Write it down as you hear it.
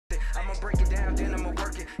down, then I'ma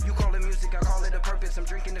work it. You call it music, I call it a purpose. I'm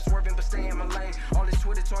drinking and swerving, but stay in my lane. All this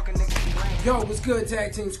Twitter talking, niggas be lame. Yo, what's good,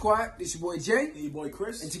 Tag Team Squad? This your boy Jay. And your boy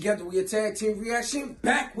Chris. And together we a Tag Team Reaction,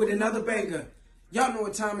 back with another banger. Y'all know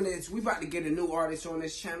what time it is. We about to get a new artist on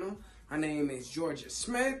this channel. Her name is Jorja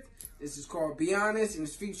Smith. This is called Be Honest, and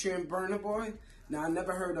it's featuring Burna Boy. Now, I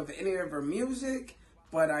never heard of any of her music,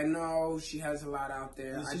 but I know she has a lot out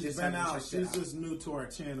there. Yeah, she's been out. She's just new to our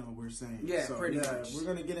channel, we're saying. Yeah, so, pretty much. We're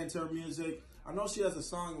going to get into her music. I know she has a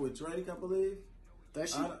song with Drake, I believe.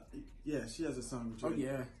 Does she? Yeah, she has a song with Drake. Oh,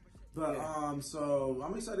 yeah. But, so,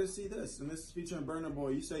 I'm excited to see this. And this is featuring Burna Boy.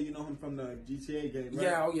 You say you know him from the GTA game, right?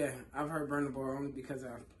 Yeah, oh, yeah. I've heard Burna Boy only because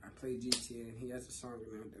I played GTA, and he has a song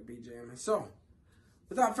with him that be jamming. So,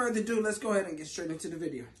 without further ado, let's go ahead and get straight into the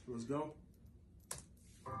video. Let's go.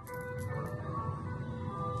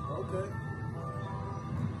 Okay.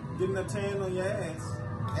 Getting a tan on your ass.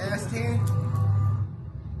 Ass tan?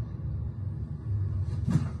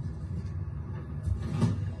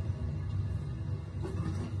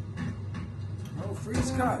 Oh,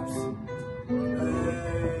 freeze cups. Hey,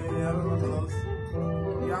 I don't know those.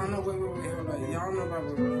 Y'all know, wait, hold on. Y'all know about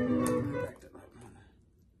back that up.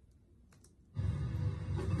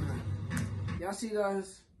 Y'all see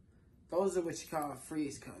those? Those are what you call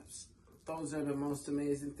freeze cups. Those are the most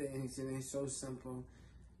amazing things, and they're so simple.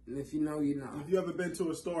 And if you know, you know. If you ever been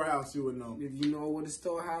to a storehouse, you would know. If you know what a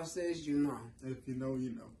storehouse is, you know. If you know,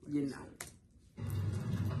 you know. Like you know.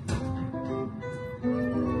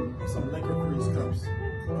 Some liquor freeze cups.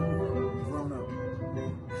 Grown up.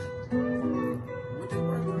 What the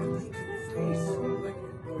fuck do they think freeze?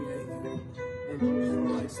 Liquor? Oh, yeah. And juice.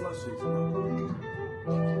 Like slushies. I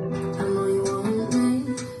know you want me.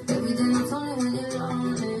 Everything I told you when you're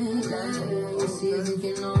lonely. You see you think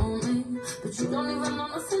you know me, but you don't even know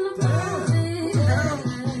nothing about me.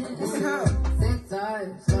 Thick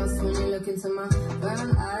thighs, lost when you look into my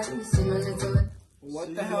brown eyes. See my little. What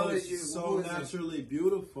the hell is you? So naturally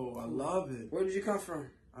beautiful. I love it. Where did you come from?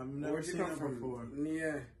 I've never seen her before.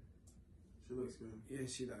 Yeah. She looks good. Yeah,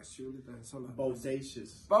 she does. She really does. Hold on.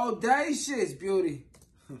 Bodacious. Bodacious beauty.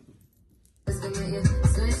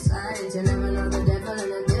 Switch sides, you never know the devil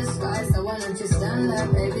in a disguise. So why don't you stand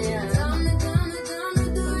up, baby? Tell me, do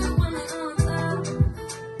you want me on top?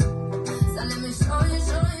 So let me show you.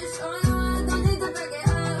 I don't need to back it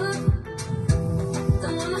up.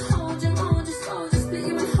 Don't wanna hold you slow, just split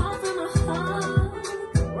you in half from my heart.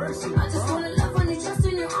 I just wanna love when you trust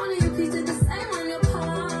and you honor you. Please do the same when you're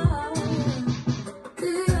apart.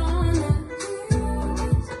 Be honest,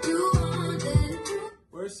 you want it.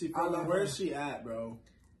 Where's she from? Where's she at, bro?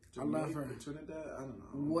 Jamaica, I love her. Trinidad? I don't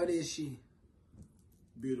know. What is she?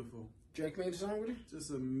 Beautiful. Drake made a song with her? Just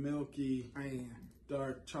a milky,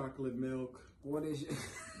 dark chocolate milk. What is she?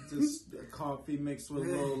 Just coffee mixed with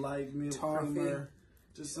a little light milk creamer.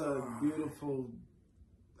 Just a beautiful.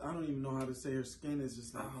 I don't even know how to say her skin is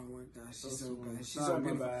just like. Oh my gosh, she's so bad. She's so so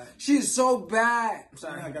beautiful. bad. She's so bad. I'm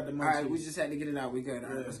sorry, I got the munchies. All right, we just had to get it out. We good. All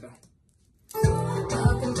right, let's go.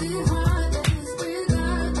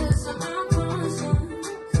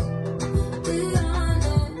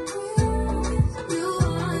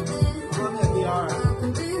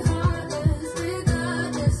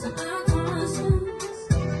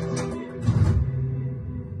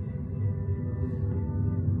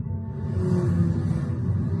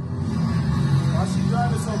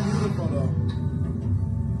 So beautiful though.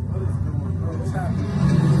 What is going on? What's happening?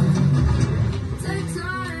 Take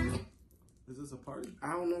time. Is this a party? I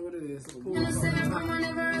don't know what it is.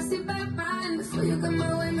 Whenever I see back mine, before you come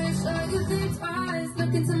my way, make sure you think twice.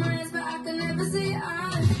 Look into my eyes, but I can never see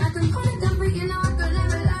eyes. I can put it down for you, know I could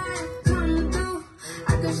never lie. Come through, I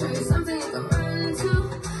can show you something you can run to.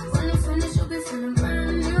 When I'm finished, you'll be feeling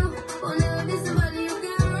brand new. Will never be somebody you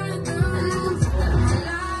can run through. And you can put that on my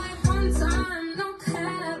life one time. No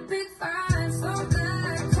care, big five, so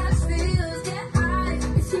bad. Catch feels, get high.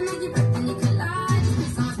 If you make it back, then you can lie. Just be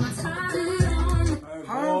so much my time.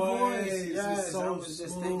 Her voice, yes, I was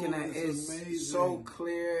just thinking that it's so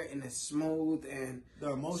clear and it's smooth and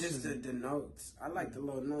the emotion. Just the notes. I like the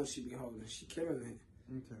little notes she be holding. She killing it.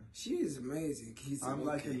 Okay. She is amazing. I'm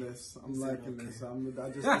liking this. I'm liking this. I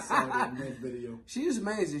just decided to make video. She is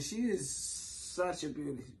amazing. She is such a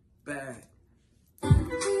beauty. Bad. You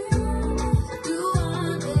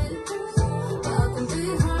want it. Welcome to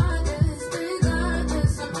your hardest,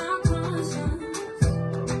 regardless of my conscience.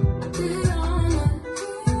 Be honest.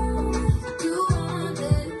 You want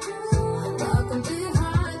it. Welcome to your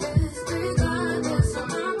hardest, regardless of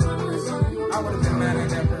my conscience. I would have been mad at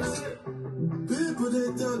that person. People they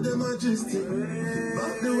tell them majestic,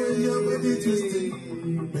 but the way you're body twisted,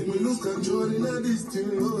 make me lose control in a this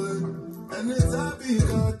thing, boy. And it's happy,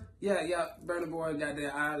 God. Yeah, Burna Boy got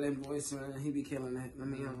that island voice, man. He be killing that. Let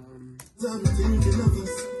me, I'm thinking of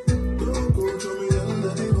us. Don't go to me under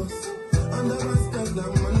the bus. Under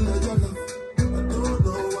Amsterdam, under your love. I don't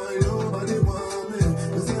know why nobody want me.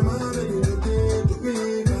 Cause I'm already the day to me,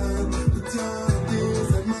 man. The time is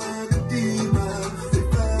at my demon.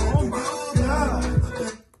 Oh my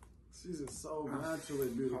God. She's just so naturally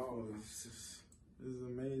beautiful. This is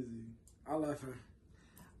amazing. I love her.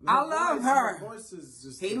 I love her. Her voice is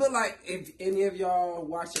just He look like, if any of y'all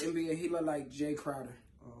watch the NBA, he look like Jay Crowder.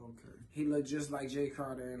 Oh, okay. He look just like Jay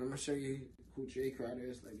Crowder, and I'm gonna show you who Jay Crowder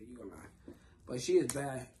is later. You gonna lie, but she is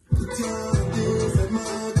bad. The time is at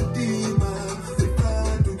my demon. If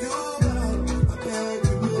I do your bad, I beg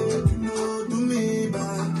you make you know do me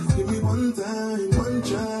bad. Give me one time, one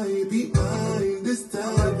try, be mine this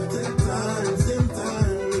time. Take time, same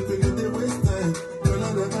time. If you get the waste time, you're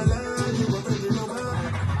not ever lie. You already know why.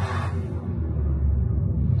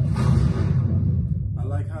 I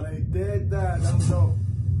like how they did that. That's dope.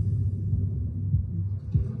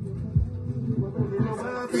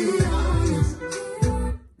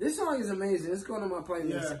 This song is amazing. It's going on my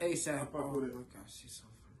playlist Yeah, ASAP. I fuck Oh with my it. gosh, she's so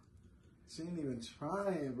funny. She ain't even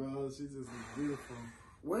trying, bro. She just is beautiful.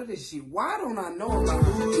 Where is she? Why don't I know about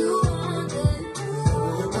her? You want it,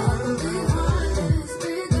 be honest,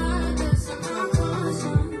 regardless of my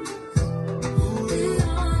conscience. Be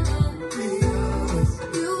honest,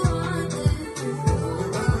 you want it,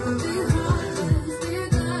 be honest,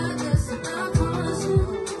 regardless of my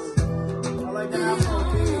conscience. I like the Afro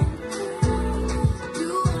beat.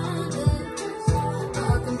 You want it, I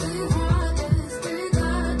can be honest,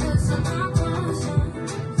 regardless of my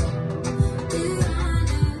conscience. Be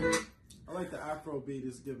honest. I like the Afro beat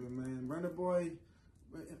it's giving, man. Burna Boy,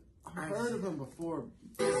 I've heard of him before.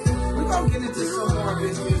 We're gonna get into some more of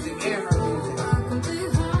his music and her music. I can be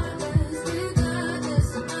honest,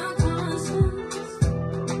 regardless of my conscience.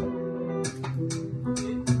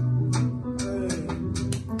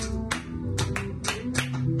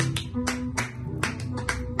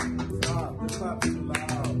 Stop. The clap's too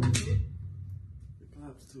loud. The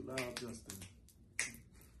clap's too loud, Justin.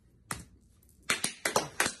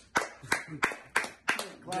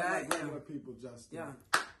 Clap like regular people, Justin. Yeah.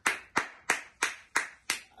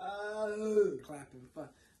 Clapping.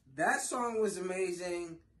 That song was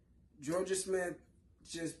amazing. Jorja Smith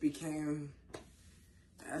just became.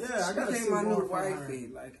 I gotta became see my more new from her. wifey.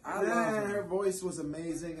 Like I Man, love her her. voice was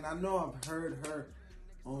amazing, and I know I've heard her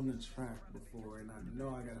on the track before, and I know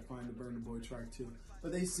I gotta find the Burna Boy track too.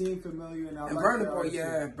 But they seem familiar, and I And like Burna their Boy, artistry.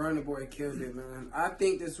 yeah, Burna Boy killed it, man. I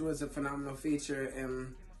think this was a phenomenal feature,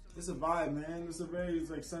 and It's a vibe, man. It's a very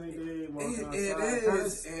like sunny day walking it outside.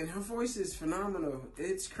 is. And her voice is phenomenal.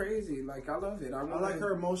 It's crazy. Like I love it. I like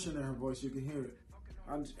her emotion in her voice. You can hear it.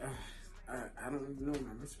 I don't even know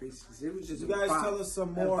my speeches. It was just You guys a vibe. tell us some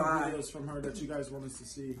A more vibe. videos from her that you guys want us to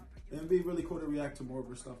see. And it'd be really cool to react to more of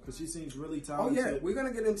her stuff because she seems really Oh talented. yeah, we're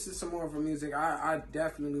gonna get into some more of her music. I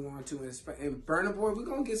definitely want to. And Burna Boy, we're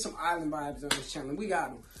gonna get some island vibes on this channel. We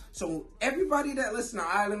got them. So everybody that listen to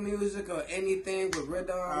island music or anything with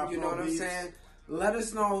rhythm, you know what I'm Afrobeats. saying? Let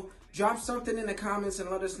us know. Drop something in the comments and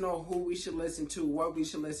let us know who we should listen to, what we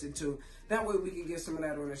should listen to. That way we can get some of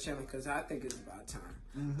that on the channel because I think it's about time.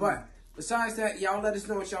 But besides that, y'all let us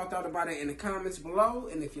know what y'all thought about it in the comments below.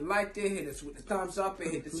 And if you liked it, hit us with the thumbs up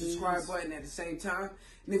and hit the subscribe button at the same time.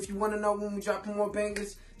 And if you want to know when we drop more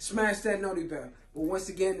bangers, smash that noti bell. But once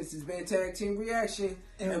again, this has been Tag Team Reaction,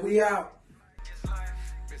 and we out.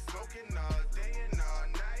 Been smoking all